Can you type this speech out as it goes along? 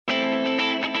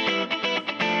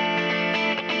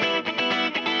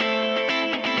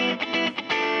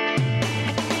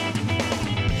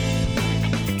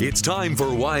It's time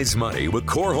for Wise Money with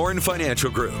Korhorn Financial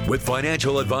Group with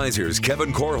financial advisors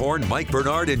Kevin Korhorn, Mike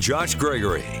Bernard, and Josh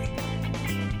Gregory.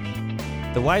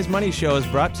 The Wise Money Show is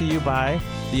brought to you by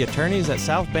the attorneys at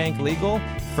South Bank Legal,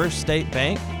 First State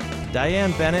Bank,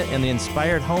 Diane Bennett and the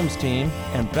Inspired Homes team,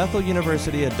 and Bethel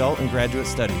University Adult and Graduate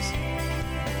Studies.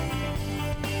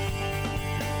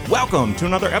 Welcome to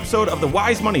another episode of the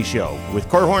Wise Money Show with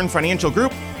Korhorn Financial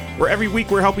Group, where every week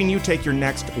we're helping you take your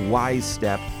next wise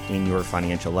step in your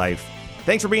financial life.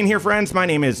 Thanks for being here, friends. My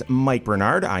name is Mike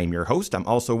Bernard. I am your host. I'm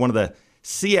also one of the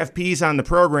CFPs on the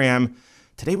program.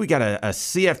 Today we got a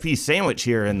CFP sandwich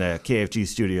here in the KFG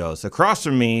studios. Across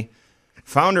from me,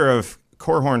 founder of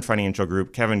Korhorn Financial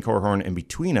Group, Kevin Korhorn, and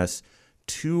between us,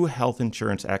 two health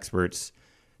insurance experts,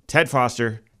 Ted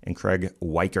Foster and Craig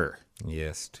Weicker.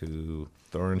 Yes, two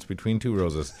thorns between two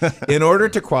roses. In order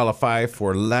to qualify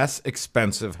for less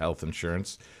expensive health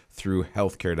insurance through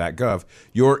healthcare.gov,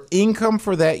 your income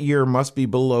for that year must be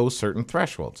below certain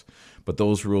thresholds. But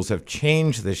those rules have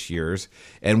changed this year,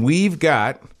 and we've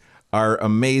got our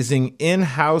amazing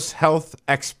in-house health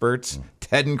experts,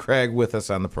 Ted and Craig, with us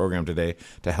on the program today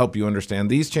to help you understand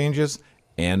these changes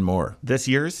and more. This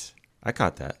year's? I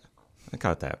caught that.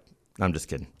 I'm just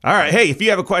kidding. All right. Hey, if you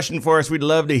have a question for us, we'd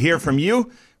love to hear from you.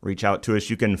 Reach out to us.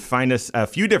 You can find us a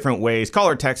few different ways. Call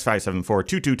or text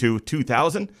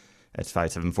 574-222-2000. That's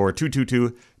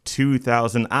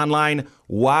 574-222-2000. Online,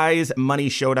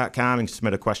 wisemoneyshow.com, and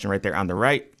submit a question right there on the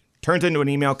right. Turns into an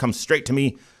email, comes straight to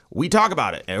me. We talk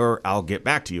about it, or I'll get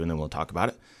back to you, and then we'll talk about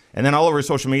it. And then all over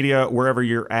social media, wherever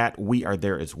you're at, we are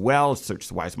there as well. Search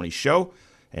the Wise Money Show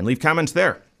and leave comments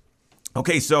there.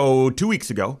 Okay, so 2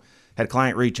 weeks ago, had a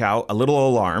client reach out, a little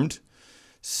alarmed,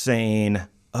 saying,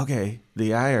 okay, the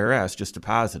IRS just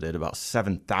deposited about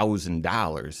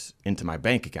 $7,000 into my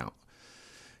bank account.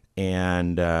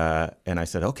 And I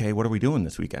said, okay, what are we doing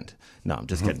this weekend? No, I'm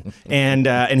just kidding.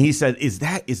 And he said, is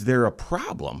there a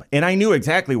problem? And I knew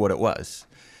exactly what it was.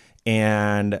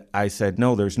 And I said,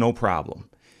 no, there's no problem.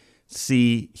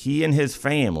 See, he and his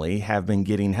family have been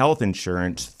getting health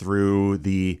insurance through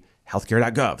the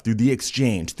healthcare.gov, through the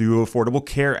exchange, through Affordable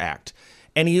Care Act.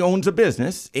 And he owns a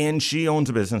business, and she owns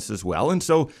a business as well. And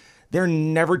so they're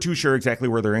never too sure exactly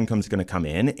where their income is going to come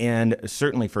in. And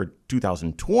certainly for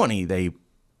 2020, they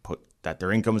put that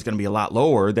their income is going to be a lot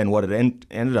lower than what it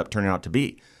ended up turning out to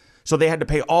be. So they had to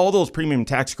pay all those premium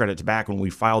tax credits back when we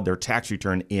filed their tax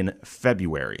return in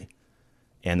February.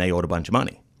 And they owed a bunch of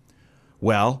money.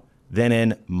 Well, then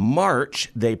in March,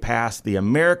 they passed the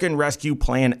American Rescue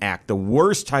Plan Act, the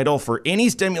worst title for any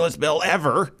stimulus bill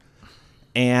ever.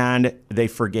 And they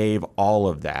forgave all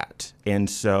of that. And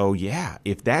so, yeah,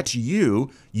 if that's you,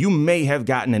 you may have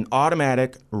gotten an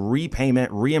automatic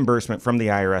reimbursement from the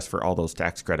IRS for all those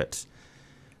tax credits.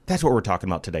 That's what we're talking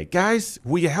about today. Guys,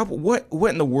 will you help? What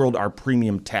in the world are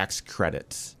premium tax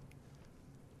credits?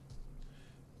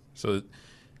 So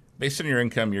based on your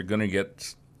income, you're going to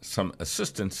get some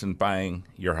assistance in buying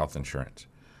your health insurance.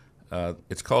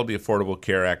 It's called the Affordable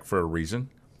Care Act for a reason.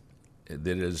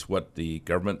 That is what the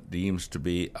government deems to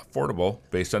be affordable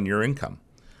based on your income.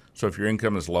 So if your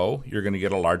income is low, you're going to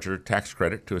get a larger tax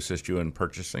credit to assist you in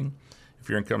purchasing. If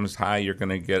your income is high, you're going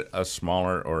to get a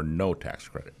smaller or no tax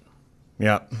credit.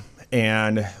 Yeah.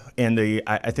 And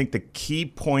I think the key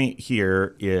point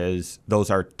here is those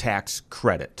are tax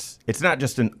credits. It's not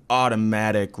just an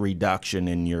automatic reduction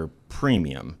in your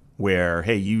premium where,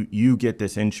 hey, you get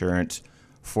this insurance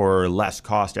for less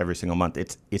cost every single month.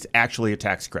 It's actually a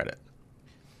tax credit.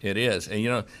 It is.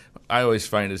 And, I always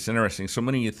find it's interesting. So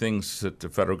many things that the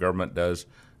federal government does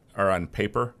are on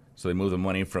paper. So they move the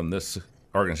money from this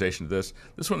organization to this.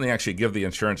 This one, they actually give the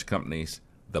insurance companies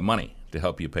the money to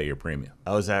help you pay your premium.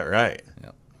 Oh, is that right? Yeah.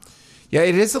 Yeah,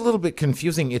 it is a little bit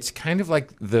confusing. It's kind of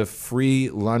like the free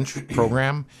lunch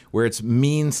program where it's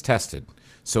means tested.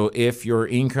 So if your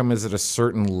income is at a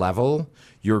certain level,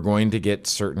 you're going to get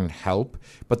certain help.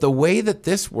 But the way that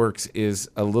this works is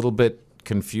a little bit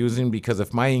confusing because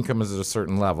if my income is at a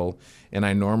certain level and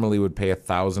I normally would pay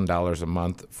 $1,000 a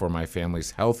month for my family's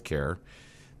health care,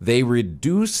 they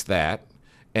reduce that,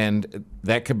 and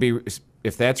that could be,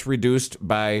 if that's reduced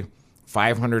by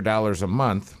 $500 a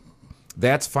month,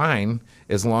 that's fine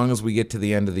as long as we get to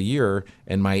the end of the year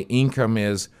and my income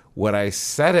is what I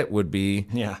said it would be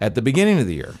at the beginning of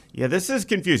the year. Yeah, this is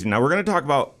confusing. Now we're going to talk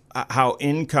about how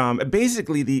income,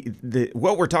 basically the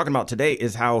what we're talking about today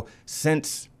is how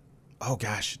since,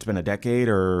 it's been a decade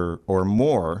or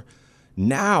more,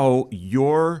 now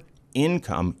your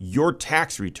income, your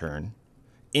tax return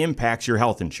impacts your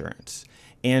health insurance.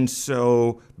 And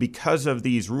so because of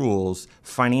these rules,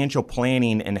 financial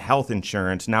planning and health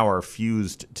insurance now are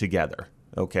fused together.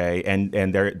 okay, and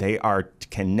they are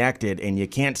connected, and you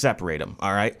can't separate them.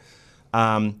 All right,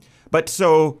 but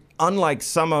so unlike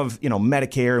some of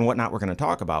Medicare and whatnot, we're going to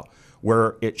talk about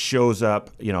where it shows up.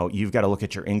 You've got to look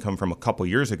at your income from a couple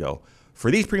years ago.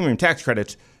 For these premium tax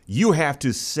credits, you have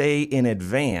to say in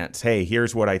advance, hey,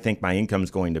 here's what I think my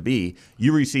income's going to be.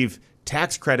 You receive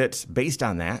tax credits based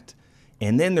on that,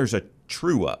 and then there's a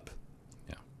true up.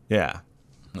 Yeah.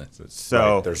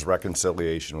 So right. There's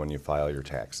reconciliation when you file your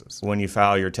taxes.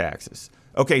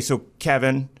 Okay, so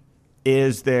Kevin,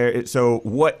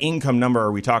 what income number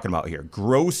are we talking about here?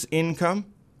 Gross income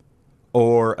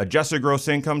or adjusted gross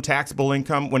income, taxable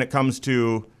income when it comes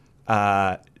to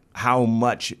how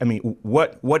much? I mean,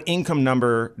 what income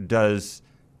number does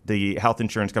the health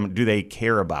insurance company, do they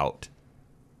care about?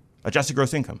 Adjusted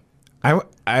gross income.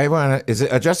 I want to. Is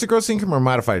it adjusted gross income or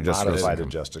modified adjusted gross income? Modified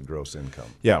adjusted gross income.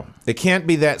 Yeah, it can't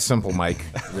be that simple, Mike.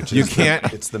 You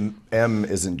can't. It's the M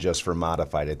isn't just for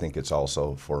modified. I think it's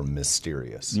also for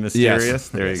mysterious. Mysterious. Yes.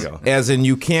 There you go. As in,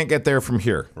 you can't get there from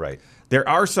here. Right. There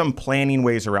are some planning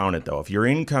ways around it, though. If your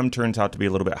income turns out to be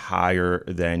a little bit higher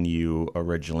than you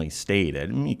originally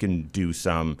stated, you can do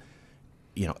some,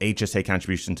 HSA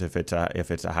contributions if it's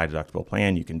a high deductible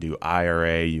plan. You can do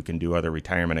IRA. You can do other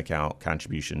retirement account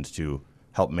contributions to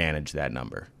help manage that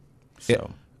number.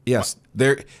 So yes,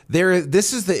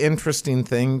 this is the interesting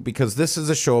thing because this is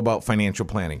a show about financial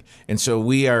planning, and so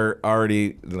we are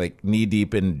already like knee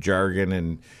deep in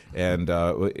jargon and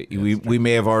we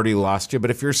may have already lost you, but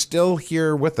if you're still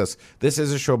here with us, this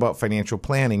is a show about financial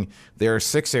planning. There are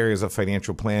 6 areas of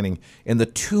financial planning, and the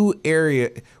 3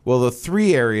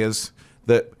 areas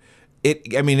that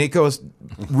it goes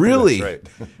really, right.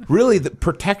 really the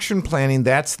protection planning.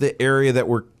 That's the area that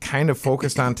we're kind of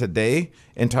focused on today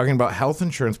and talking about health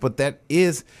insurance, but that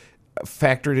is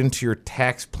factored into your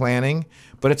tax planning,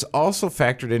 but it's also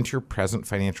factored into your present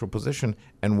financial position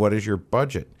and what is your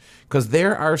budget. Because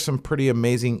there are some pretty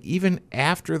amazing, even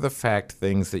after the fact,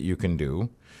 things that you can do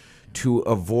to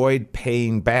avoid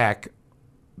paying back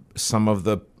some of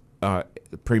the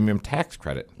premium tax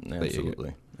credit.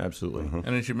 Absolutely. Absolutely. Mm-hmm.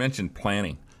 And as you mentioned,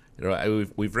 planning.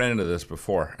 We've ran into this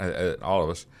before, all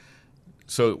of us.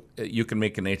 So you can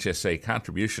make an HSA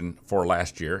contribution for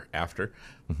last year after,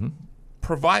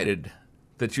 provided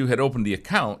that you had opened the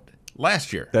account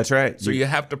last year. That's right. So you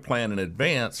have to plan in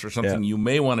advance for something you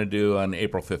may want to do on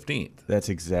April 15th. That's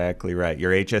exactly right.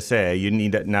 Your HSA, you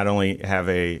need to not only have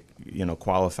a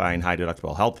qualifying high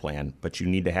deductible health plan, but you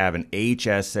need to have an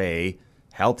HSA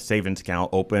health savings account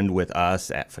opened with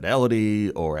us at Fidelity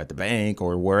or at the bank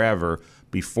or wherever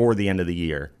before the end of the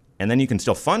year. And then you can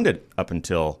still fund it up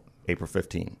until April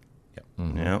 15. Yep.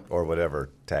 Yeah. Or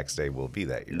whatever tax day will be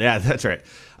that year. Yeah, that's right.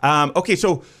 Okay,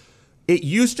 so it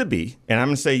used to be, and I'm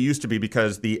going to say used to be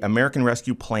because the American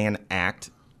Rescue Plan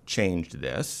Act changed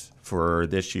this for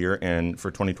this year and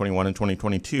for 2021 and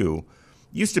 2022.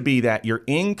 Used to be that your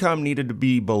income needed to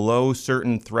be below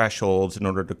certain thresholds in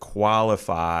order to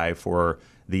qualify for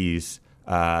these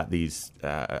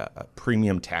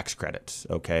premium tax credits,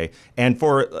 okay? And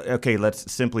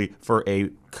let's simply for a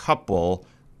couple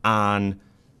on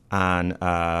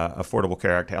Affordable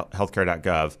Care Act,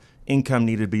 healthcare.gov, income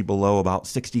needed to be below about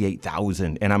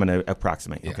 $68,000, and I'm going to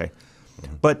approximate, okay?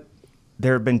 Mm-hmm. But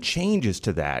there have been changes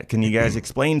to that. Can you guys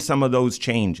explain some of those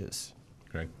changes?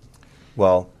 Greg?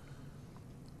 Well,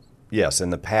 yes, in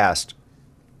the past,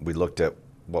 we looked at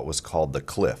what was called the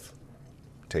cliff.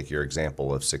 Take your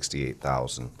example of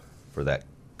 $68,000 for that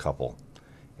couple.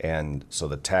 And so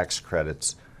the tax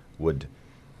credits would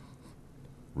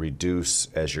reduce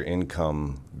as your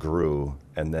income grew,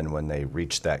 and then when they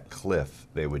reached that cliff,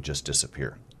 they would just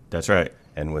disappear. That's right.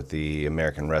 And with the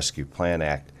American Rescue Plan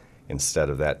Act, instead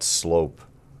of that slope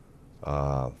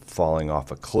falling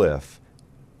off a cliff,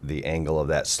 the angle of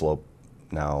that slope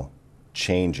now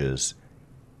changes,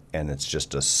 and it's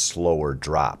just a slower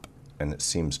drop, and it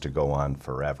seems to go on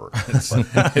forever.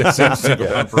 It seems to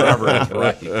go on forever. That's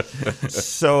right.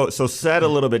 So said a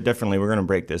little bit differently, we're going to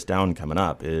break this down coming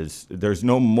up. Is there's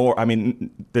no more? I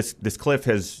mean, this cliff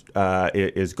is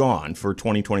gone for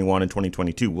 2021 and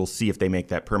 2022. We'll see if they make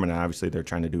that permanent. Obviously, they're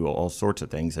trying to do all sorts of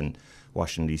things, and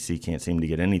Washington D.C. can't seem to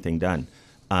get anything done.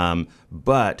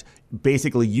 But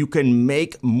basically, you can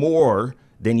make more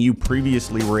than you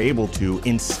previously were able to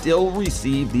and still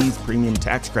receive these premium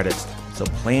tax credits. So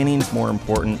planning's more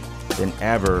important than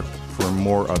ever for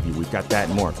more of you. We've got that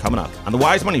and more coming up on The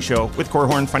Wise Money Show with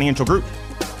Korhorn Financial Group.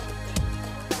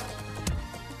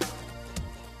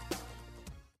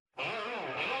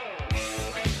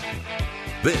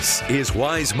 This is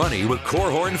Wise Money with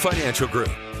Korhorn Financial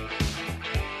Group.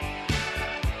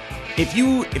 If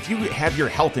you have your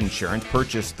health insurance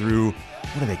purchased through,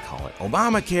 what do they call it?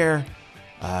 Obamacare,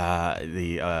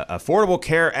 the Affordable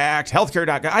Care Act,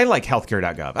 healthcare.gov. I like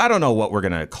healthcare.gov. I don't know what we're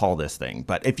going to call this thing,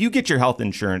 but if you get your health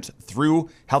insurance through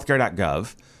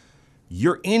healthcare.gov,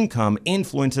 your income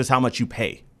influences how much you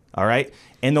pay. All right.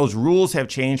 And those rules have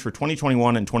changed for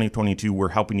 2021 and 2022. We're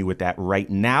helping you with that right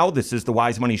now. This is the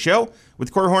Wise Money Show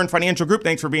with Korhorn Financial Group.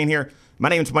 Thanks for being here. My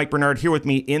name is Mike Bernard. Here with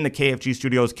me in the KFG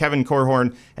studios, Kevin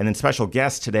Korhorn, and then special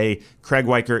guests today, Craig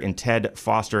Weicker and Ted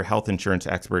Foster, health insurance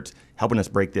experts, helping us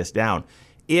break this down.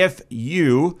 If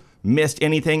you missed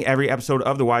anything, every episode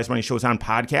of the Wise Money Show is on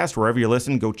podcast. Wherever you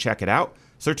listen, go check it out.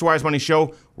 Search Wise Money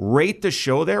Show, rate the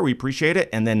show there. We appreciate it.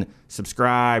 And then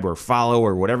subscribe or follow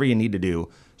or whatever you need to do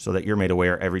so that you're made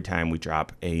aware every time we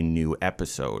drop a new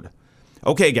episode.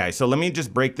 Okay, guys, so let me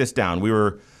just break this down.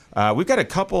 We've got a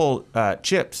couple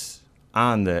chips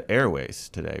on the airways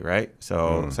today, right?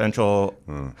 So Central,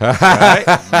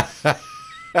 right?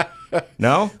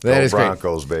 No? That is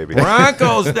Broncos, baby.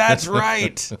 Broncos, that's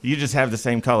right. You just have the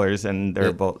same colors, and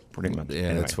they're both pretty much. Yeah,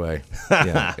 anyway. that's why.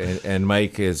 Yeah. and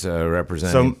Mike is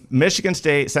representing. So Michigan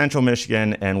State, Central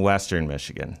Michigan, and Western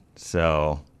Michigan.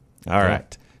 So, all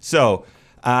right. So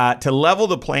to level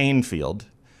the playing field,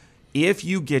 if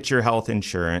you get your health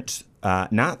insurance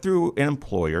not through an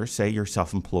employer, say you're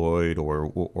self-employed or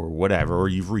whatever, or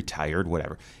you've retired,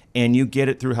 whatever, and you get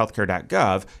it through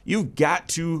healthcare.gov, you've got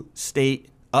to state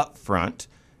up front,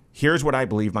 here's what I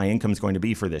believe my income is going to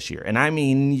be for this year. And I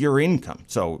mean your income.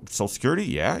 So Social Security,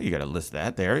 yeah, you got to list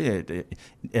that there.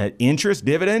 Interest,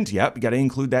 dividends, yep, you got to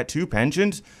include that too.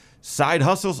 Pensions, side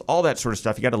hustles, all that sort of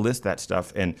stuff. You got to list that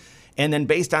stuff. And then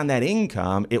based on that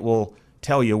income, it will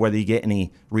tell you whether you get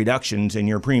any reductions in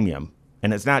your premium.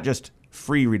 And it's not just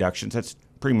free reductions, that's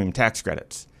premium tax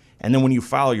credits. And then when you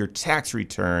file your tax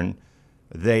return,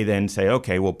 they then say,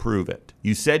 okay, we'll prove it.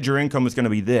 You said your income was going to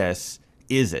be this.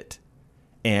 Is it?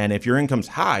 And if your income's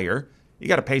higher, you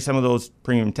got to pay some of those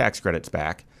premium tax credits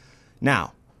back.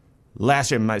 Now,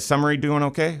 last year, my summary doing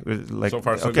okay? So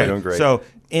far, so okay. good. Doing great. So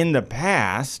in the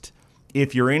past,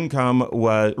 if your income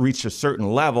reached a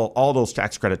certain level, all those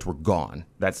tax credits were gone.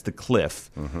 That's the cliff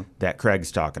that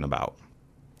Craig's talking about.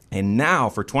 And now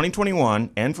for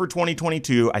 2021 and for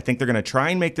 2022, I think they're going to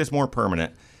try and make this more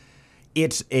permanent.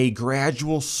 It's a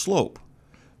gradual slope,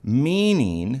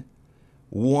 meaning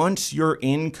once your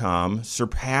income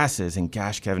surpasses, and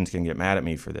gosh, Kevin's going to get mad at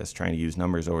me for this, trying to use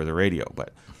numbers over the radio,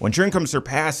 but once your income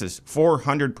surpasses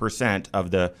 400%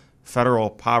 of the federal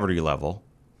poverty level,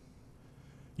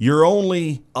 you're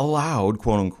only allowed,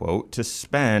 quote unquote, to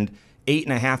spend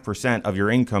 8.5% of your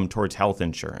income towards health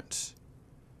insurance.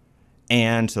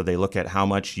 And so they look at how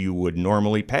much you would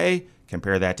normally pay,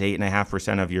 compare that to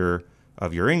 8.5%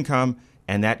 of your income,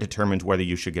 and that determines whether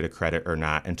you should get a credit or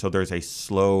not. And so there's a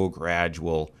slow,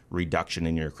 gradual reduction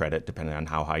in your credit depending on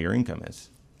how high your income is.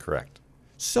 Correct.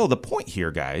 So the point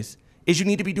here, guys, is you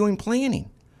need to be doing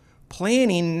planning.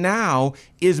 Planning now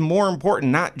is more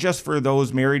important, not just for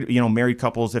those married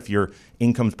couples if your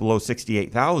income's below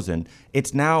 $68,000.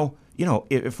 It's now,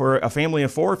 if for a family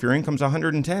of four, if your income's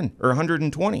 110 or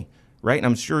 120. Right? And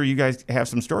I'm sure you guys have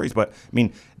some stories, but I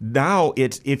mean, now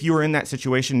it's, if you were in that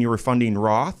situation, you were funding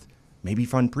Roth, maybe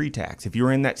fund pre-tax. If you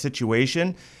were in that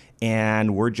situation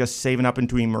and we're just saving up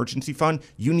into an emergency fund,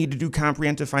 you need to do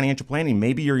comprehensive financial planning.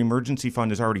 Maybe your emergency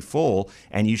fund is already full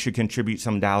and you should contribute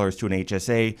some dollars to an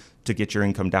HSA to get your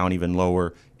income down even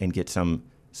lower and get some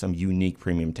unique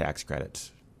premium tax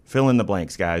credits. Fill in the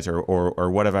blanks, guys,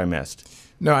 or what have I missed?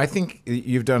 No, I think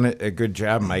you've done a good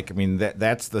job, Mike. I mean,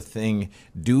 that's the thing.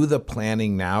 Do the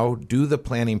planning now. Do the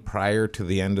planning prior to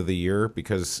the end of the year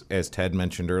because, as Ted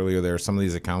mentioned earlier, there are some of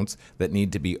these accounts that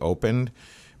need to be opened.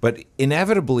 But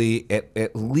inevitably,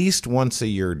 at least once a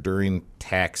year during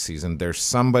tax season, there's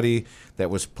somebody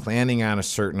that was planning on a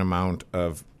certain amount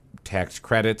of tax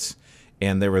credits,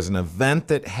 and there was an event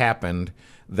that happened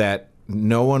that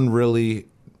no one really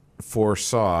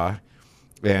foresaw,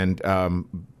 and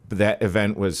that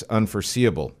event was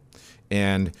unforeseeable.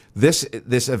 And this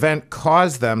event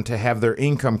caused them to have their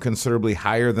income considerably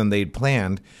higher than they'd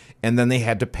planned, and then they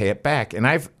had to pay it back. And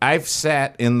I've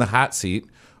sat in the hot seat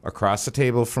across the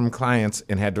table from clients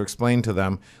and had to explain to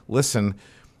them, listen,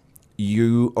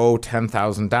 you owe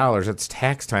 $10,000. It's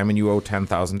tax time and you owe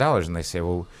 $10,000. And they say,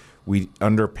 well, we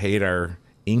underpaid our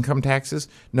income taxes.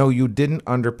 No, you didn't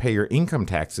underpay your income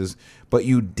taxes, but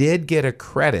you did get a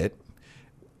credit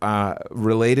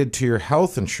related to your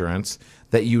health insurance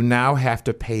that you now have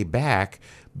to pay back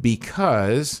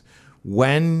because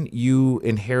when you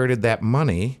inherited that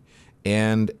money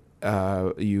and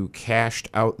you cashed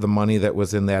out the money that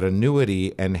was in that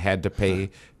annuity and had to pay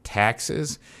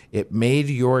taxes, it made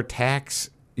your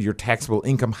taxable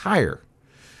income higher.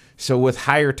 So with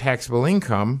higher taxable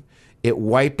income, it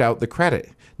wiped out the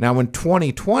credit. Now in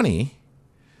 2020,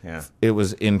 it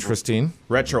was interesting.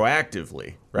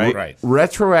 Retroactively, right? Right.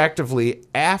 Retroactively,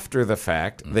 after the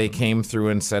fact, they came through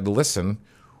and said, listen,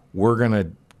 we're going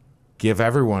to give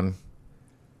everyone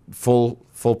full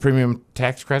premium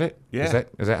tax credit. Yeah.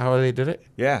 Is that how they did it?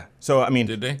 Yeah. So, I mean,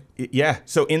 Did they? Yeah.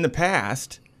 So in the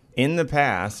past,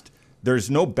 there's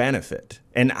no benefit.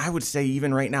 And I would say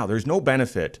even right now, there's no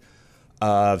benefit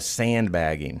of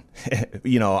sandbagging,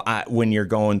 when you're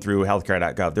going through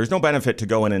healthcare.gov. There's no benefit to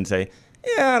go in and say,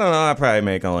 I don't know, I'll probably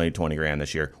make only 20 grand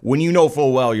this year, when you know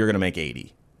full well you're going to make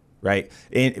 80, right?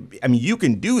 And, I mean, you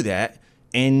can do that,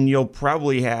 and you'll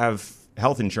probably have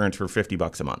health insurance for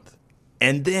 $50 a month.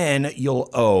 And then you'll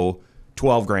owe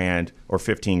 12 grand or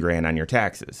 15 grand on your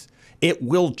taxes. It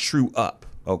will true up,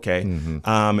 okay?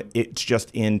 It's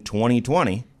just in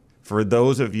 2020, for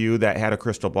those of you that had a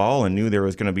crystal ball and knew there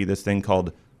was going to be this thing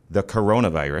called the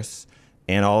coronavirus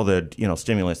and all the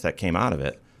stimulus that came out of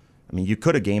it, I mean, you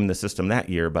could have gamed the system that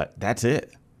year, but that's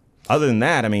it. Other than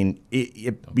that, I mean,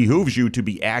 it behooves you to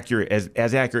be accurate,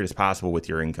 as accurate as possible with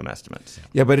your income estimates.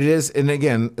 Yeah, but it is, and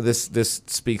again, this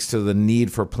speaks to the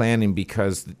need for planning,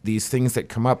 because these things that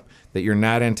come up that you're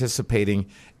not anticipating,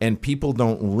 and people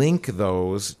don't link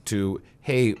those to,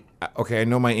 hey, okay, I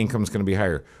know my income's going to be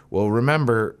higher. Well,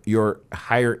 remember, your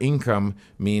higher income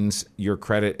means your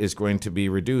credit is going to be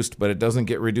reduced, but it doesn't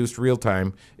get reduced real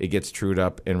time. It gets trued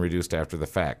up and reduced after the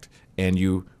fact, and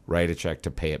you write a check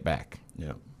to pay it back.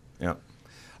 Yeah. Yeah.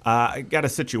 I got a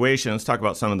situation. Let's talk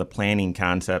about some of the planning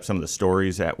concepts, some of the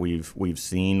stories that we've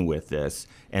seen with this,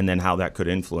 and then how that could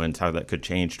influence, how that could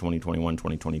change 2021,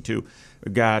 2022.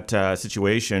 We've got a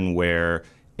situation where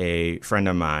a friend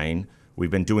of mine, we've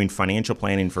been doing financial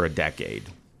planning for a decade,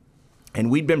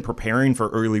 and we'd been preparing for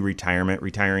early retirement,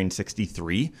 retiring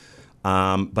 63.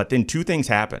 But then two things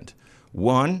happened.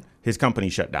 One, his company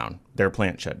shut down. Their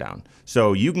plant shut down.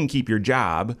 So you can keep your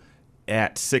job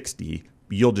at 60.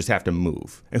 You'll just have to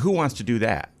move. And who wants to do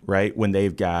that, right? When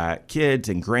they've got kids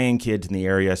and grandkids in the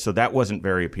area. So that wasn't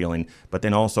very appealing. But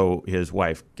then also his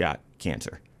wife got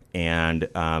cancer. And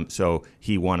so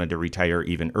he wanted to retire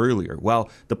even earlier. Well,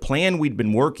 the plan we'd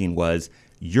been working was,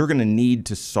 you're going to need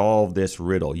to solve this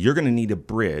riddle. You're going to need a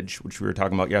bridge, which we were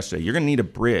talking about yesterday. You're going to need a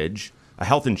bridge, a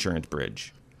health insurance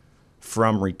bridge,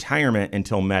 from retirement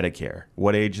until Medicare.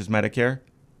 What age is Medicare?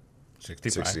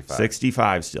 65.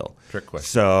 65 still. Trick question.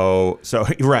 So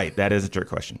right, that is a trick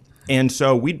question. And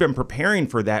so we'd been preparing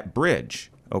for that bridge,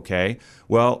 okay?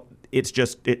 Well,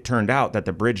 it turned out that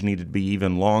the bridge needed to be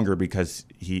even longer, because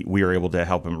we were able to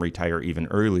help him retire even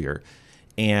earlier.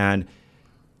 And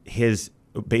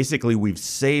basically we've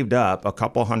saved up a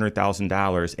couple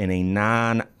 $100,000 in a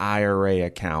non-IRA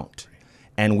account.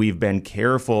 And we've been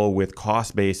careful with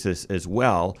cost basis as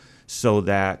well, so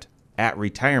that at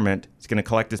retirement, he's going to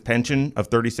collect his pension of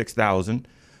 $36,000.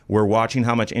 We're watching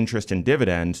how much interest and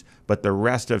dividends, but the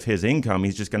rest of his income,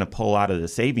 he's just going to pull out of the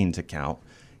savings account.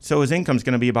 So his income's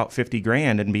going to be about 50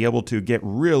 grand and be able to get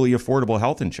really affordable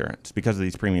health insurance because of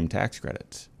these premium tax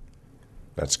credits.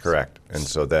 That's correct. And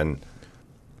so then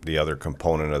the other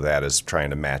component of that is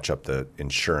trying to match up the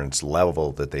insurance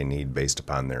level that they need based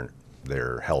upon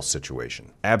their health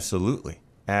situation. Absolutely.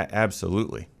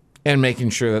 Absolutely. And making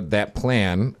sure that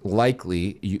plan,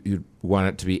 likely, you want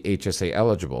it to be HSA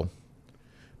eligible,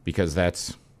 because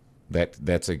that's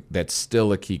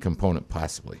still a key component,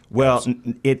 possibly. Well,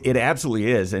 it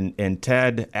absolutely is. And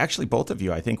Ted, actually both of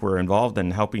you, I think, were involved in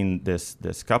helping this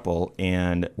couple.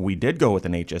 And we did go with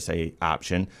an HSA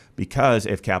option, because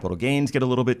if capital gains get a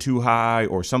little bit too high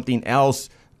or something else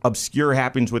obscure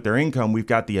happens with their income, we've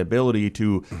got the ability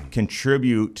to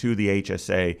contribute to the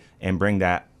HSA and bring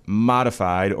that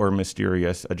modified or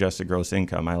mysterious adjusted gross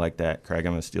income. I like that, Craig.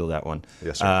 I'm going to steal that one.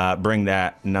 Yes, sir. Bring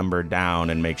that number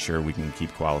down and make sure we can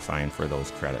keep qualifying for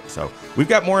those credits. So we've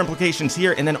got more implications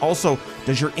here. And then also,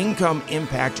 does your income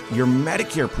impact your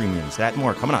Medicare premiums? That and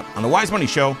more coming up on the Wise Money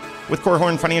Show with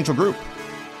Korhorn Financial Group.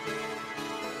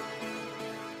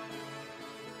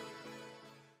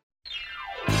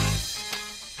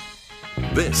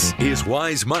 This is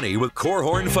Wise Money with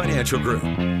Korhorn Financial Group.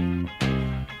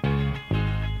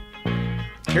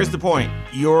 Here's the point.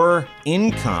 Your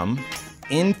income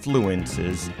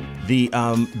influences the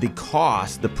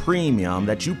cost, the premium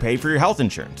that you pay for your health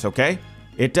insurance, okay?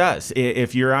 It does.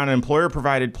 If you're on an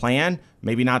employer-provided plan,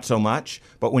 maybe not so much.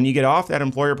 But when you get off that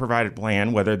employer-provided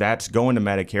plan, whether that's going to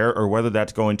Medicare or whether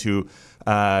that's going to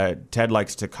Ted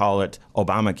likes to call it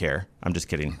Obamacare. I'm just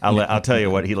kidding. I'll tell you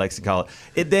what he likes to call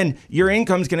it. Then your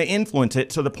income's going to influence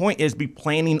it. So the point is be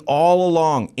planning all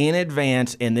along in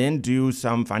advance and then do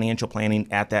some financial planning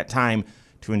at that time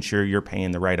to ensure you're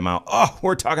paying the right amount. Oh,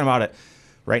 we're talking about it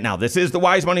right now. This is the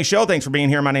Wise Money Show. Thanks for being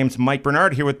here. My name's Mike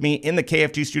Bernard. Here with me in the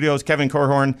KFG studios, Kevin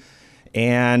Korhorn,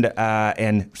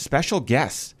 and special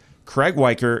guests, Craig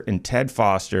Weicker and Ted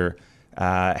Foster,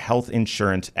 health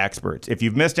insurance experts. If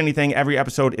you've missed anything, every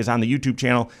episode is on the YouTube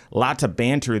channel. Lots of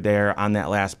banter there on that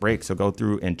last break, so go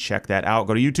through and check that out.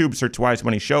 Go to YouTube, search Wise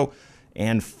Money Show,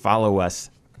 and follow us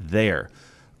there.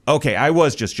 Okay, I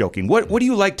was just joking. What do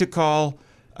you like to call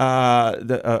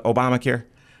the Obamacare?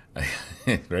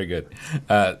 Very good.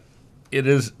 It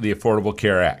is the Affordable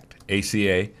Care Act,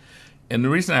 ACA. And the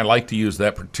reason I like to use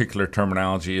that particular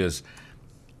terminology is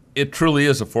it truly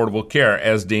is affordable care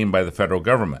as deemed by the federal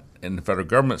government. And the federal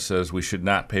government says we should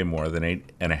not pay more than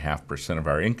 8.5% of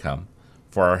our income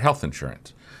for our health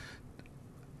insurance.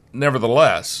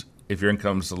 Nevertheless, if your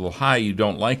income is a little high, you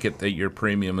don't like it that your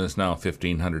premium is now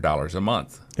 $1,500 a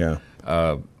month. Yeah.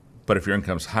 But if your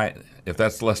income's high, if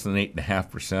that's less than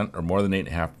 8.5% or more than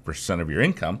 8.5% of your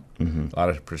income, a lot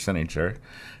of percentage there,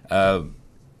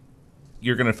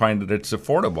 you're going to find that it's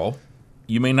affordable.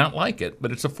 You may not like it,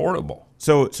 but it's affordable.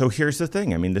 So here's the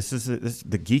thing. I mean, this is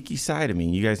the geeky side of me.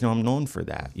 You guys know I'm known for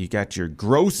that. You got your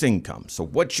gross income. So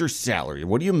what's your salary?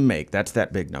 What do you make? That's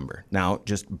that big number. Now,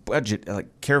 just budget,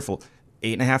 careful.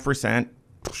 8.5%,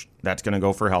 that's going to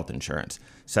go for health insurance.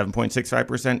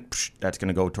 7.65%, that's going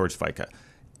to go towards FICA.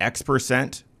 X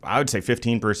percent, I would say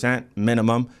 15%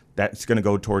 minimum, that's going to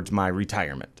go towards my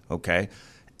retirement, okay?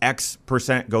 X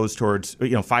percent goes towards,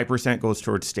 5% goes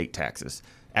towards state taxes.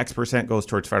 X percent goes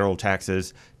towards federal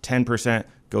taxes. 10%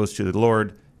 goes to the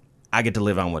Lord. I get to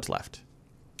live on what's left.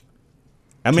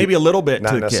 And maybe a little bit to the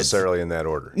kids. Not necessarily in that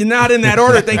order. Not in that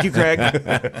order. Thank you, Craig.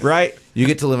 Right? You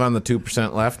get to live on the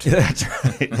 2% left. That's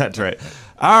right. That's right.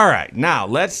 All right. Now,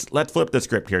 let's flip the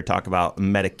script here, talk about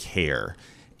Medicare.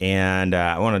 And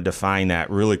I want to define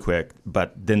that really quick.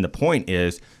 But then the point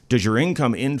is, does your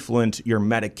income influence your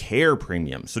Medicare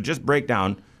premium? So just break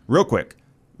down real quick,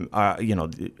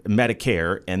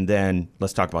 Medicare, and then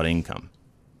let's talk about income.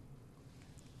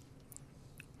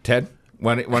 Ted,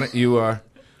 why don't you...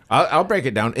 I'll break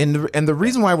it down. And the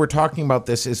reason why we're talking about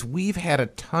this is we've had a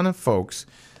ton of folks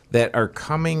that are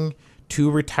coming to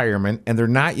retirement and they're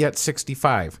not yet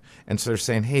 65. And so they're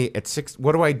saying, hey, at 6,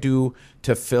 what do I do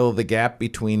to fill the gap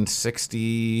between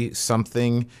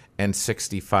 60-something and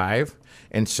 65?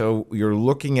 And so you're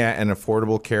looking at an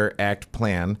Affordable Care Act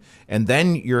plan, and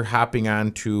then you're hopping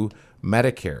on to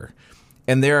Medicare.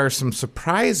 And there are some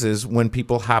surprises when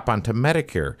people hop onto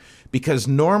Medicare, because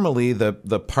normally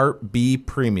the Part B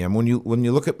premium, when you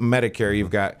look at Medicare, you've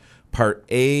got Part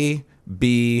A,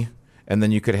 B, and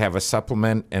then you could have a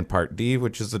supplement and Part D,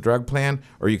 which is the drug plan,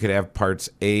 or you could have Parts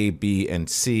A, B, and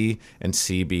C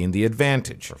being the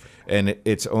Advantage. Perfect. And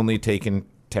it's only taken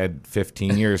Ted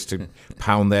 15 years to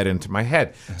pound that into my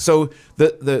head. So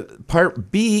the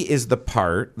Part B is the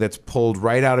part that's pulled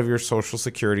right out of your Social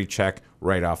Security check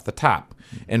right off the top.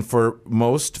 And for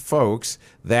most folks,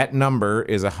 that number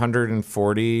is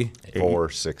 $148.50.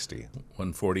 148.50.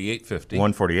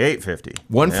 148.50.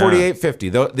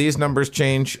 148.50. These numbers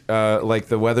change like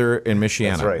the weather in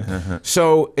Michiana. That's right.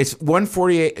 So it's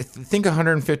 148. Think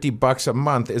 $150 a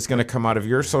month is going to come out of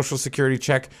your Social Security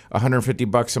check.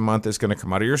 $150 a month is going to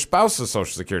come out of your spouse's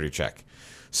Social Security check.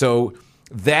 So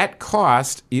that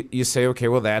cost, you say, okay,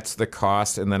 well, that's the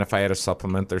cost. And then if I had a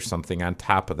supplement, there's something on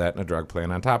top of that and a drug plan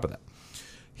on top of that.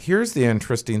 Here's the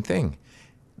interesting thing.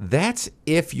 That's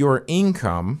if your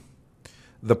income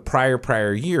the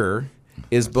prior year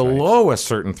is below a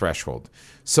certain threshold.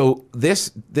 So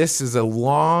this is a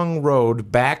long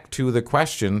road back to the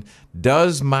question,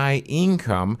 does my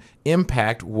income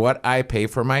impact what I pay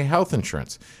for my health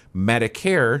insurance?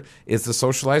 Medicare is the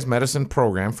socialized medicine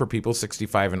program for people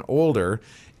 65 and older,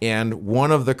 and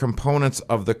one of the components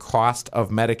of the cost of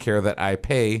Medicare that I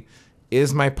pay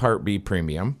is my Part B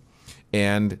premium.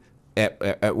 And at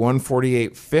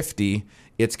 $148.50,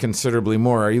 it's considerably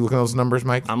more. Are you looking at those numbers,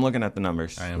 Mike? I'm looking at the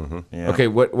numbers. I am. Mm-hmm. Yeah. Okay,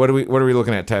 what are we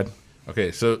looking at, Ted?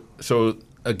 Okay, so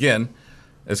again,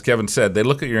 as Kevin said, they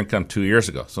look at your income 2 years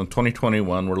ago. So in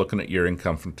 2021, we're looking at your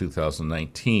income from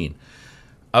 2019.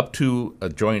 Up to a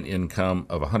joint income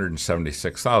of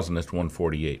 $176,000, it's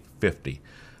 $148.50.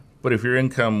 But if your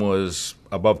income was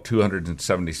above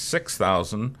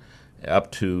 $276,000,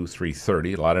 up to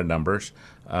 $330,000, a lot of numbers,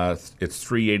 it's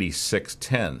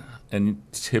 $386.10. And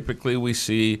typically we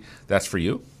see that's for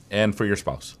you and for your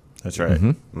spouse. That's right.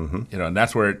 And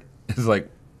that's where it is like,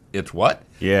 it's what?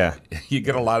 Yeah. You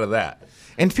get a lot of that.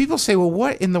 And people say, well,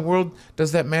 what in the world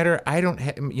does that matter? I don't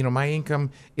have, my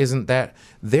income isn't that.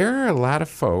 There are a lot of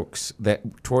folks that,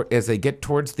 as they get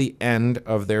towards the end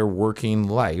of their working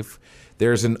life,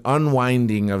 there's an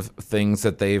unwinding of things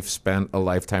that they've spent a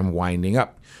lifetime winding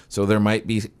up. So there might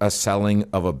be a selling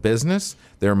of a business.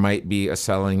 There might be a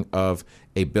selling of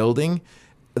a building.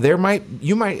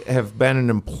 You might have been an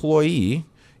employee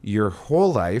your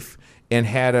whole life and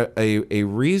had a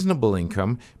reasonable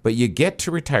income, but you get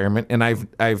to retirement, and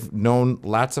I've known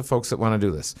lots of folks that want to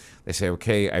do this. They say,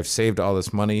 okay, I've saved all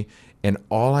this money, and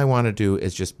all I want to do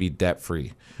is just be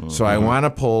debt-free. Mm-hmm. So I want to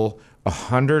pull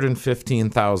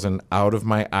 $115,000 out of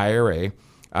my IRA.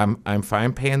 I'm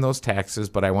fine paying those taxes,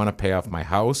 but I want to pay off my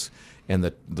house and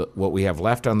the what we have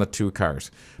left on the 2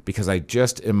 cars, because I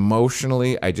just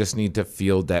need to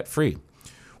feel debt-free.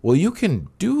 Well, you can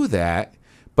do that,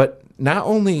 but not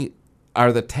only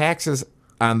are the taxes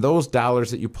on those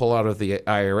dollars that you pull out of the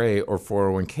IRA or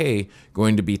 401k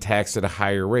going to be taxed at a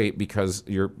higher rate because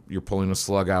you're pulling a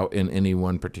slug out in any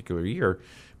one particular year,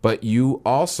 but you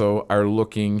also are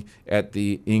looking at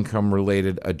the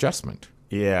income-related adjustment.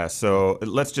 Yeah, so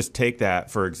let's just take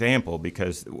that for example,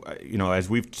 because as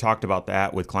we've talked about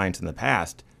that with clients in the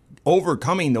past,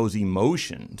 overcoming those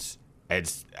emotions,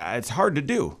 it's hard to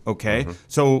do, okay? Mm-hmm.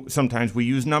 So sometimes we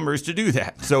use numbers to do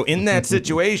that. So in that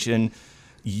situation,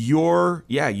 your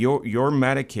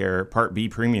Medicare Part B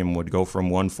premium would go from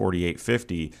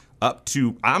 $148.50 up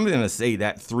to, I'm going to say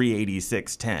that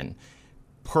 $386.10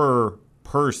 per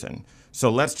person. So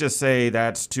let's just say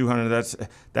that's $200.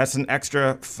 That's an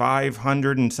extra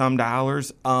 $500 and some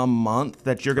dollars a month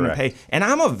that you're going to pay. And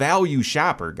I'm a value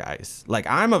shopper, guys. Like,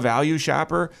 I'm a value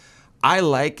shopper. I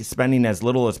like spending as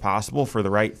little as possible for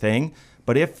the right thing.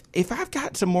 But if I've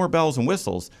got some more bells and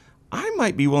whistles, I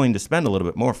might be willing to spend a little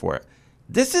bit more for it.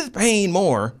 This is paying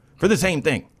more for the same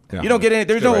thing. Yeah. You don't get any.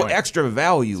 There's no extra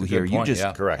value here. You just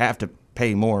have to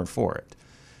pay more for it.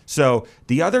 So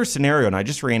the other scenario, and I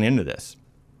just ran into this.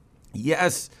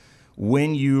 Yes,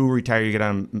 when you retire, you get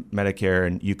on Medicare,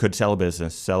 and you could sell a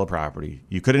business, sell a property.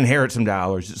 You could inherit some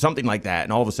dollars, something like that,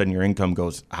 and all of a sudden your income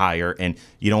goes higher, and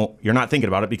you're not thinking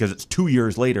about it because it's 2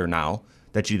 years later now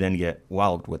that you then get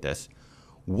walloped with this.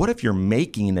 What if you're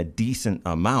making a decent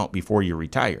amount before you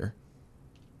retire?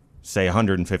 Say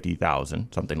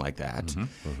 $150,000, something like that,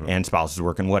 and spouse is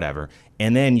working, whatever,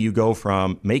 and then you go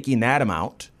from making that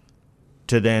amount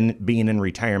to then being in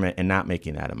retirement and not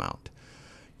making that amount.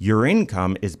 Your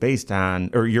income is based on,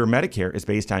 or your Medicare is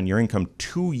based on your income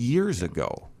 2 years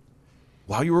ago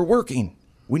while you were working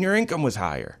when your income was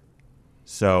higher.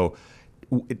 So,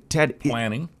 Ted,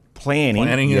 planning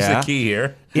is the key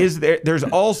here. There's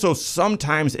also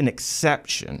sometimes an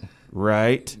exception,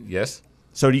 right? Yes.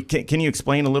 So can you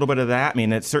explain a little bit of that? I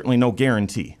mean, it's certainly no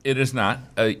guarantee. It is not.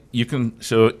 You can.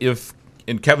 So if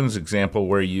in Kevin's example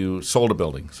where you sold a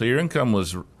building, so your income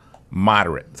was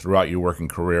moderate throughout your working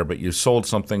career, but you sold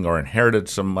something or inherited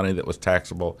some money that was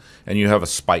taxable, and you have a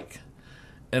spike.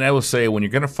 And I will say, when you're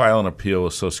going to file an appeal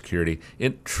with Social Security,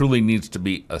 it truly needs to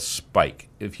be a spike.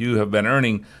 If you have been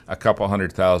earning a couple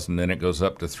 $100,000, then it goes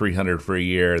up to $300 for a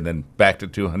year, and then back to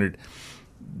 $200,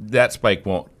 that spike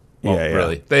won't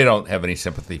really. They don't have any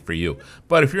sympathy for you.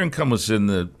 But if your income was in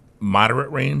the moderate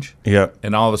range,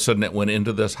 and all of a sudden it went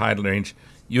into this high range,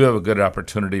 you have a good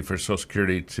opportunity for Social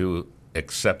Security to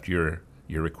accept your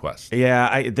request. Yeah,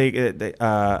 a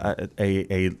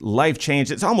life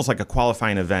change. It's almost like a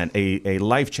qualifying event, a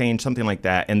life change, something like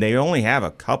that. And they only have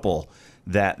a couple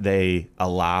that they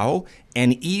allow.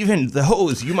 And even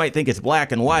those, you might think it's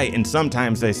black and white. And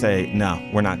sometimes they say, no,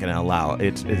 we're not going to allow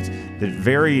it. It's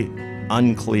very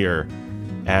unclear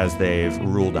as they've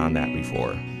ruled on that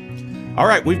before. All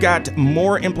right, we've got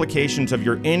more implications of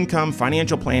your income,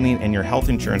 financial planning, and your health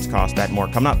insurance costs. That and more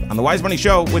coming up on The Wise Money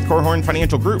Show with Korhorn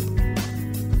Financial Group.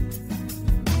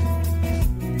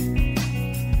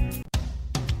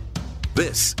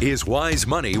 This is Wise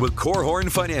Money with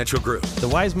Korhorn Financial Group. The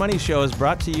Wise Money Show is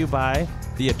brought to you by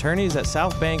the attorneys at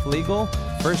South Bank Legal,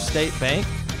 First State Bank,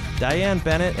 Diane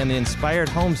Bennett and the Inspired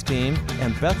Homes team,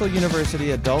 and Bethel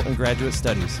University Adult and Graduate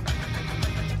Studies.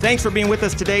 Thanks for being with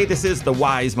us today. This is the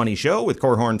Wise Money Show with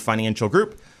Korhorn Financial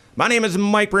Group. My name is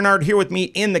Mike Bernard. Here with me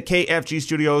in the KFG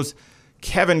studios,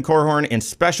 Kevin Korhorn, and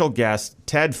special guests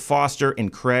Ted Foster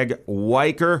and Craig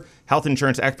Weicker, health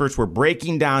insurance experts. We're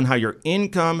breaking down how your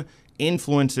income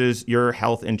influences your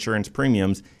health insurance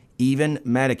premiums, even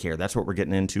Medicare. That's what we're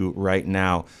getting into right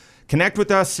now. Connect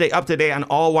with us. Stay up to date on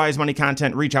all Wise Money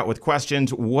content. Reach out with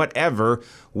questions, whatever.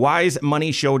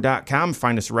 WiseMoneyShow.com.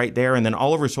 Find us right there. And then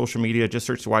all over social media, just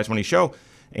search The Wise Money Show.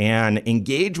 and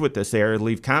engage with us there.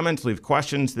 Leave comments, leave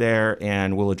questions there,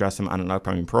 and we'll address them on an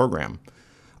upcoming program.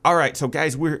 All right, so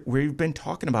guys, we've been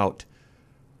talking about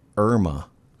Irma.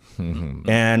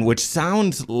 And which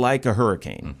sounds like a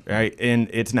hurricane, right?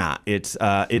 And it's not. It's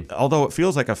although it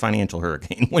feels like a financial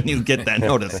hurricane when you get that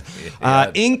notice.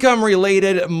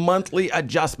 Income-related monthly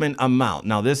adjustment amount.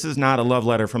 Now, this is not a love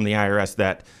letter from the IRS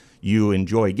that you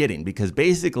enjoy getting, because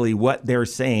basically what they're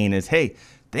saying is, hey,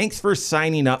 thanks for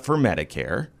signing up for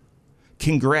Medicare.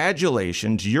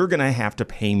 Congratulations, you're going to have to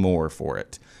pay more for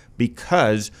it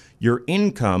because your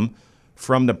income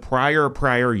from the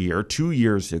prior year, 2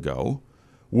 years ago,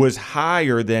 was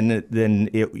higher than it,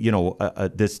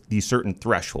 these certain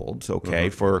thresholds. Okay,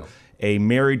 for a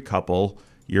married couple,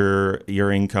 your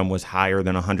income was higher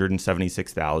than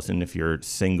 $176,000. If you're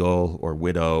single or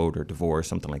widowed or divorced,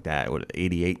 something like that,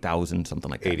 $88,000,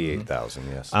 something like that. 88,000,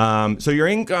 yes. So your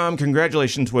income,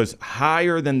 congratulations, was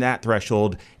higher than that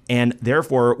threshold, and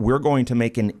therefore we're going to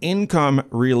make an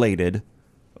income-related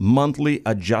monthly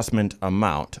adjustment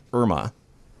amount, IRMA,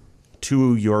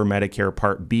 to your Medicare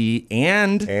Part B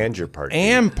and your Part D.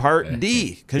 And Part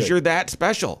D, because you're that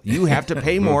special. You have to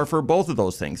pay more for both of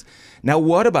those things. Now,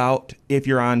 what about if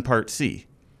you're on Part C?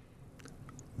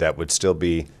 That would still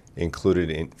be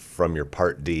included from your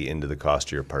Part D into the cost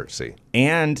of your Part C.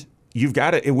 And you've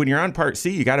got to, when you're on Part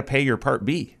C, you got to pay your Part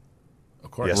B.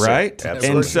 Of course. Yes, right? sir.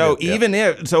 Absolutely.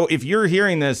 And so Yep. if you're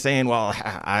hearing this saying, well,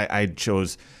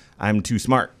 I'm too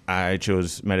smart. I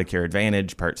chose Medicare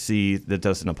Advantage, Part C. That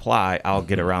doesn't apply. I'll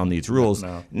get around these rules.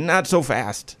 No. Not so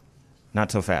fast.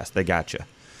 Not so fast. They got you.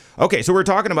 Okay, so we're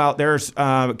talking about there's,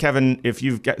 Kevin, if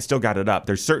you've still got it up,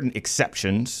 there's certain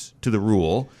exceptions to the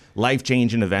rule,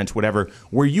 life-changing events, whatever,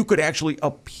 where you could actually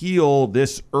appeal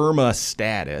this IRMA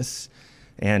status.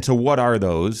 And so what are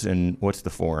those, and what's the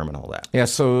form and all that? Yeah,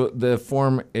 so the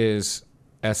form is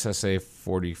SSA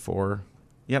 44.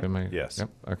 Yep. Yes. Yep.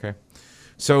 Okay.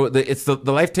 So it's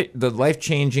the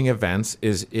life-changing events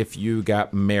is if you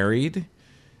got married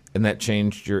and that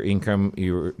changed your income,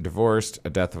 you were divorced,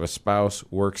 a death of a spouse,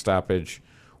 work stoppage,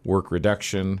 work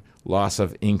reduction, loss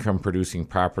of income-producing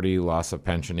property, loss of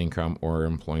pension income, or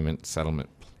employment settlement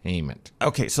payment.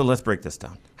 Okay, so let's break this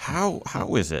down. How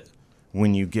is it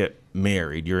when you get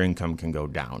married, your income can go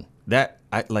down?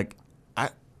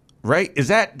 Right? Is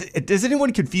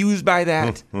anyone confused by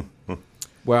that?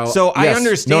 Well, So I yes.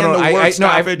 understand the work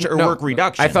stoppage or work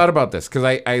reduction. I thought about this because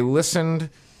I listened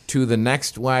to the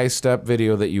Next Wise Step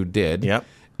video that you did. Yep.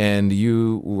 And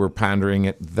you were pondering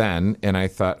it then, and I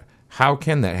thought, how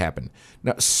can that happen?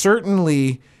 Now,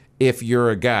 certainly, if you're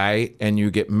a guy and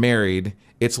you get married,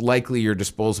 it's likely your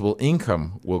disposable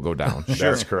income will go down.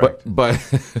 That's correct. But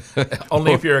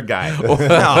Only if you're a guy.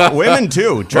 No, women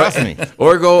too, trust me.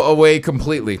 or go away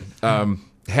completely.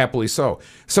 Happily so.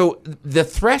 So the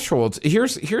thresholds,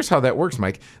 here's how that works,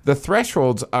 Mike. The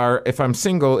thresholds are, if I'm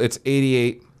single, it's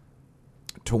 88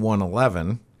 to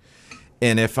 111,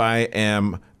 and if I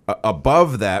am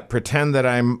above that, pretend that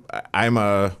I'm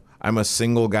a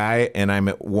single guy and I'm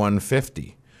at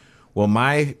 150. Well,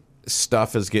 my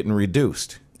stuff is getting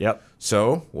reduced. Yep.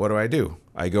 So what do?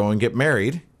 I go and get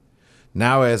married.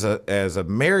 Now, as a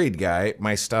married guy,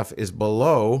 my stuff is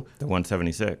below The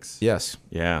 176. Yes.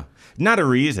 Yeah. Not a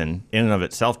reason in and of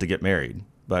itself to get married,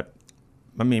 but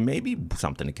I mean, maybe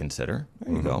something to consider.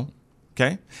 There you go.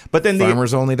 Okay. But then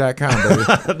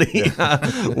FarmersOnly.com, baby.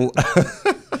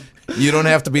 You don't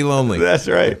have to be lonely. That's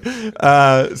right.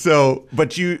 But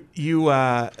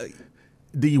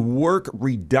the work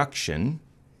reduction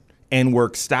and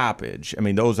work stoppage, I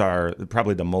mean, those are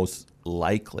probably the most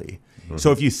likely.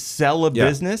 So if you sell a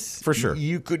business, for sure,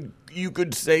 you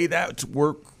could say that's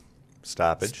work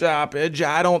Stoppage.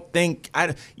 I don't think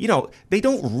they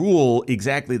don't rule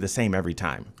exactly the same every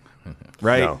time,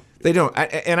 right? No. They don't.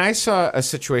 I saw a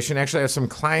situation. Actually, I have some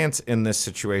clients in this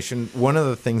situation. One of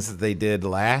the things that they did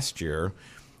last year,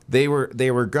 they were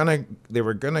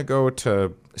gonna go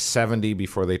to 70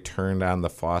 before they turned on the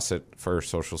faucet for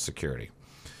Social Security,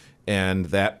 and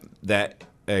that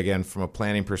again, from a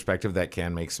planning perspective, that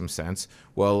can make some sense.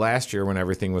 Well, last year when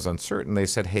everything was uncertain, they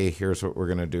said, "Hey, here's what we're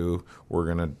gonna do. We're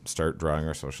gonna start drawing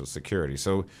our Social Security."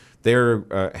 So they're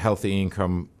a healthy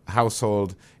income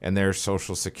household, and their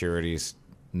Social Security's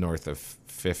north of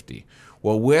 50.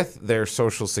 Well, with their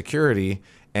Social Security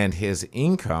and his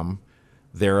income,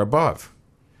 they're above.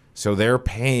 So they're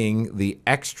paying the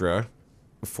extra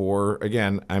for,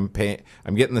 again, I'm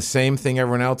getting the same thing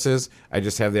everyone else is. I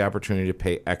just have the opportunity to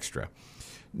pay extra.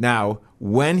 Now,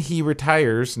 when he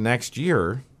retires next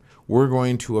year, we're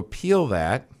going to appeal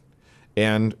that,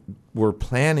 and we're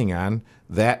planning on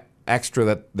that extra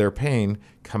that they're paying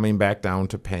coming back down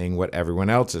to paying what everyone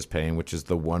else is paying, which is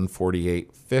the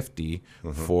 $148.50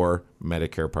 for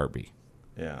Medicare Part B.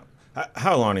 Yeah.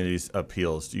 How long do these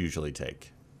appeals usually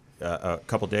take? A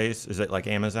couple days? Is it like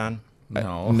Amazon?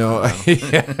 No,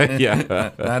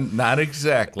 Yeah. not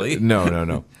exactly.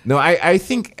 No. I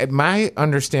think my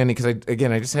understanding, because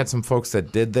I just had some folks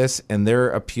that did this and their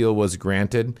appeal was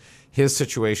granted. His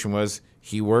situation was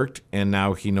he worked and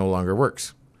now he no longer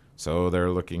works. So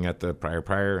they're looking at the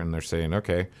prior and they're saying,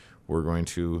 okay, we're going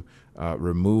to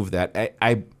remove that.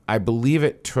 I believe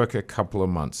it took a couple of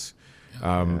months.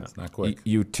 It's not quick.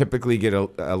 You typically get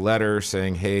a letter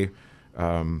saying, hey,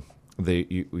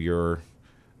 your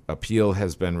appeal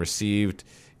has been received.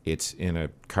 It's in a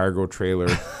cargo trailer,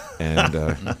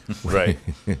 and Right.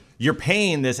 You're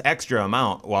paying this extra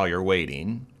amount while you're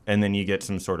waiting, and then you get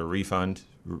some sort of refund.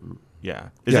 Yeah.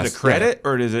 Is Yes, it a credit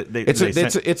or is it?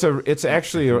 It's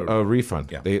actually a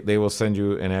refund. Yeah. They will send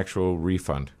you an actual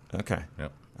refund. Okay.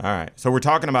 Yep. All right. So we're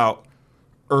talking about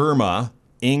IRMA,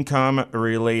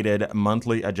 income-related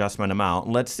monthly adjustment amount.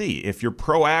 Let's see if you're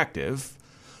proactive,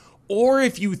 or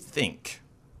if you think,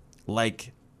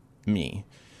 like me,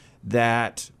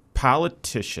 that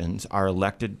politicians are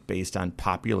elected based on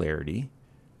popularity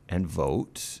and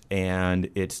votes,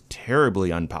 and it's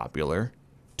terribly unpopular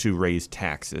to raise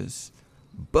taxes,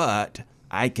 but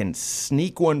I can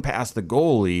sneak one past the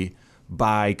goalie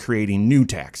by creating new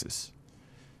taxes.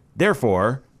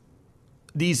 Therefore,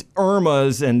 these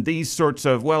IRMAs and these sorts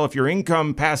of, well, if your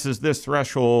income passes this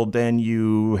threshold, then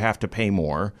you have to pay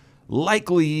more,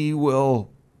 likely will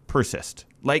persist.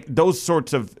 Like those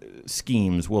sorts of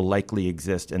schemes will likely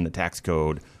exist in the tax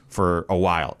code for a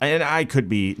while. And I could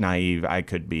be naive. I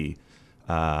could be,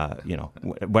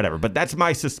 whatever. But that's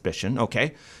my suspicion,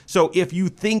 okay? So if you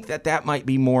think that might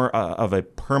be more of a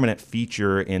permanent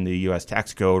feature in the U.S.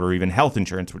 tax code or even health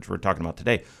insurance, which we're talking about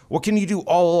today, what can you do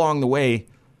all along the way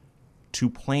to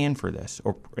plan for this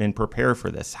and prepare for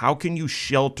this? How can you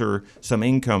shelter some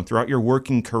income throughout your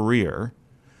working career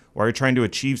while you're trying to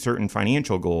achieve certain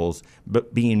financial goals,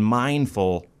 but being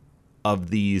mindful of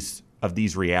these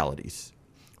realities?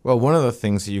 Well, one of the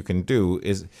things that you can do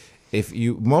is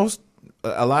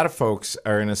a lot of folks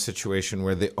are in a situation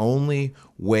where the only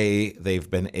way they've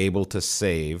been able to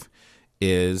save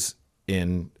is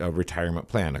in a retirement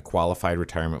plan, a qualified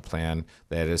retirement plan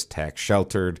that is tax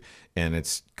sheltered, and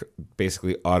it's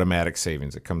basically automatic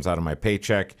savings. It comes out of my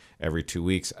paycheck every 2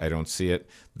 weeks. I don't see it.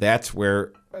 That's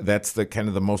the kind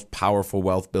of the most powerful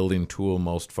wealth building tool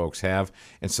most folks have.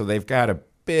 And so they've got a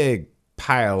big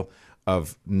pile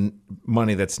of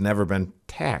money that's never been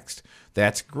taxed.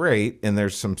 That's great, and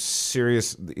there's some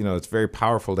serious, it's very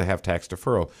powerful to have tax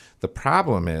deferral. The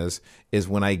problem is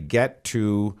when I get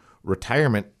to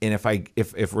retirement, and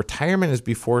if retirement is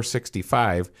before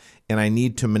 65 and I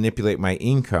need to manipulate my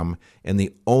income, and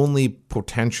the only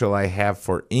potential I have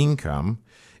for income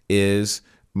is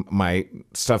my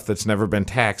stuff that's never been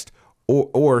taxed,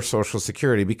 or Social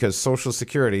Security, because Social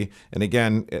Security, and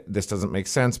again, this doesn't make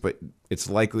sense, but it's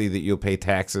likely that you'll pay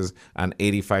taxes on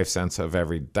 85 cents of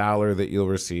every dollar that you'll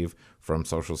receive from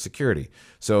Social Security.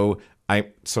 So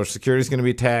Social Security is going to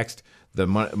be taxed.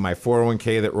 My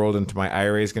 401k that rolled into my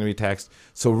IRA is going to be taxed.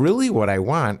 So really what I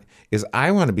want is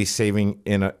I want to be saving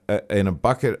in a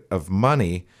bucket of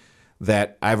money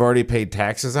that I've already paid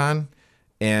taxes on.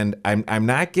 And I'm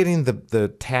not getting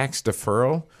the tax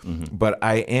deferral, but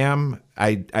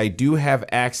I do have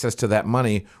access to that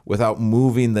money without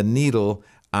moving the needle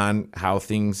on how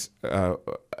things are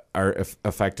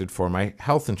affected for my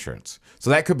health insurance.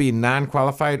 So that could be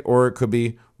non-qualified, or it could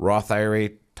be Roth IRA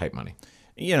type money.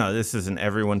 This isn't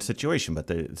everyone's situation, but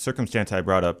the circumstance I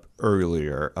brought up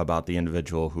earlier about the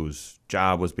individual whose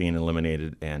job was being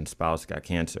eliminated and spouse got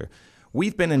cancer,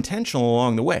 we've been intentional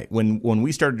along the way. When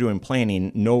we started doing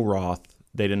planning, no Roth,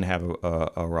 they didn't have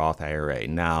a Roth IRA.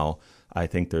 Now, I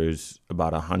think there's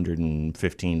about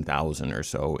 115,000 or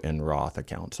so in Roth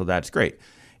accounts. So that's great.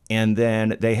 And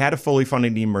then they had a fully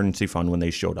funded emergency fund when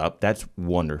they showed up. That's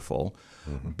wonderful.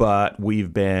 But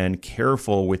we've been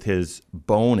careful with his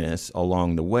bonus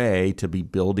along the way to be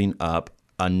building up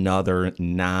another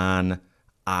non-IRA,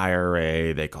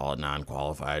 they call it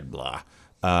non-qualified,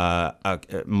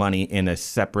 money in a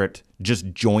separate,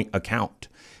 just joint account.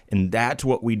 And that's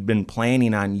what we'd been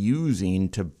planning on using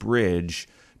to bridge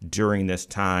during this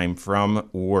time from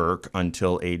work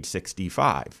until age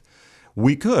 65.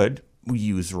 We could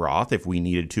use Roth if we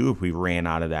needed to, if we ran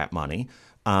out of that money.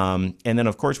 And then,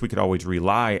 of course, we could always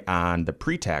rely on the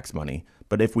pre-tax money.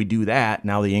 But if we do that,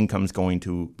 now the income's going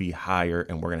to be higher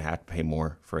and we're going to have to pay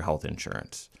more for health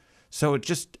insurance. So it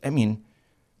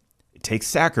takes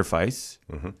sacrifice,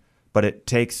 but it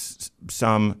takes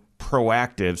some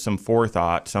proactive, some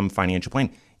forethought, some financial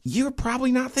planning. You're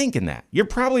probably not thinking that. You're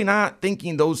probably not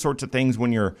thinking those sorts of things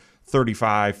when you're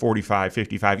 35, 45,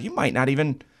 55. You might not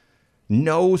even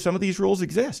know some of these rules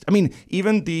exist. I mean,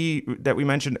 even that we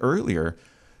mentioned earlier,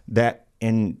 that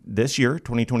in this year,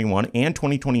 2021 and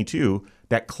 2022,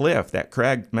 that cliff that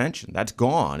Craig mentioned, that's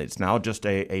gone. It's now just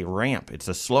a ramp. It's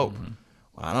a slope. Mm-hmm.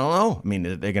 I don't know. I mean,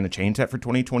 are they going to change that for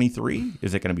 2023?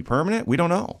 Is it going to be permanent? We don't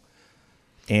know.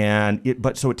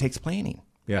 But so it takes planning.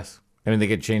 Yes. I mean, they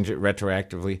could change it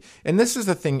retroactively. And this is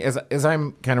the thing, as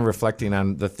I'm kind of reflecting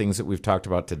on the things that we've talked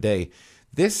about today,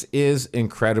 this is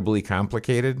incredibly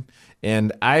complicated.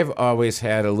 And I've always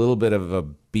had a little bit of a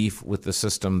beef with the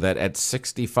system that at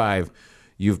 65,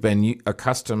 you've been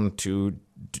accustomed to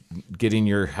getting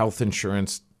your health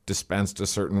insurance dispensed a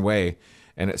certain way.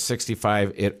 And at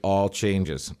 65, it all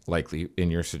changes, likely, in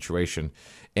your situation.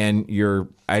 And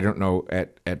I don't know,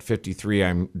 at 53,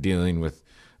 I'm dealing with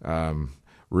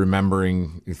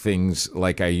remembering things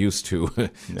like I used to. No.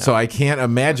 So I can't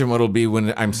imagine what it'll be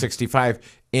when I'm 65.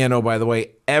 And, oh, by the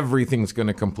way, everything's going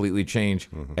to completely change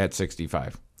at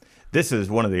 65. This is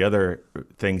one of the other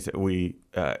things that we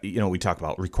talk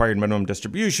about required minimum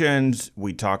distributions.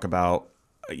 We talk about,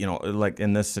 like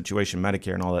in this situation,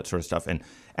 Medicare and all that sort of stuff.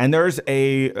 And there's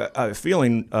a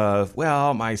feeling of,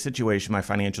 well, my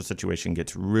financial situation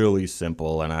gets really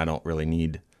simple and I don't really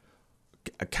need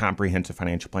a comprehensive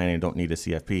financial planning. I don't need a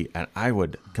CFP. And I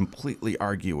would completely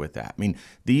argue with that. I mean,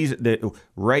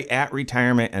 right at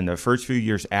retirement and the first few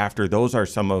years after, those are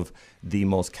some of the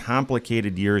most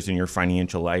complicated years in your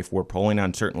financial life where pulling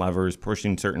on certain levers,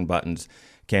 pushing certain buttons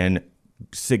can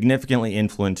significantly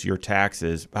influence your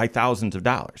taxes by thousands of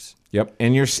dollars. Yep.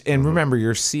 And remember,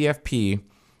 your CFP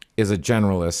is a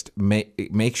generalist.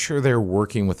 Make sure they're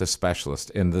working with a specialist.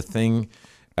 And the thing,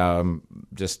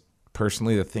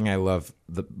 personally, the thing I love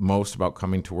the most about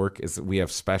coming to work is that we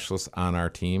have specialists on our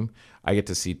team. I get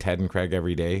to see Ted and Craig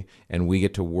every day, and we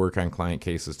get to work on client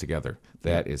cases together.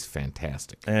 That is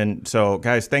fantastic. And so,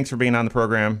 guys, thanks for being on the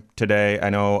program today. I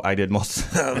know I did most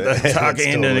of the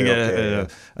talking.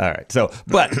 All right. So,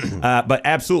 but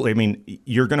absolutely, I mean,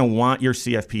 you're going to want your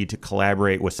CFP to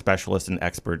collaborate with specialists and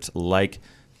experts like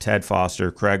Ted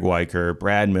Foster, Craig Weicker,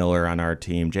 Brad Miller on our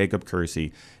team, Jacob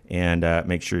Kersey, and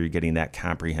make sure you're getting that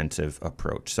comprehensive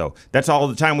approach. So that's all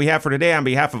the time we have for today. On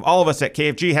behalf of all of us at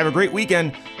KFG, have a great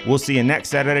weekend. We'll see you next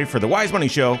Saturday for the Wise Money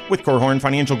Show with Korhorn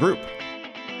Financial Group.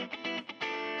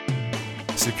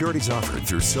 Securities offered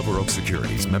through Silver Oak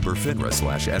Securities, member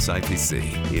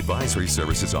FINRA/SIPC. Advisory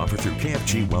services offered through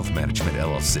KFG Wealth Management,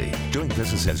 LLC. Doing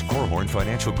business as Korhorn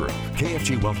Financial Group.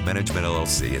 KFG Wealth Management,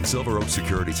 LLC and Silver Oak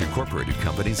Securities Incorporated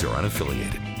companies are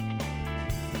unaffiliated.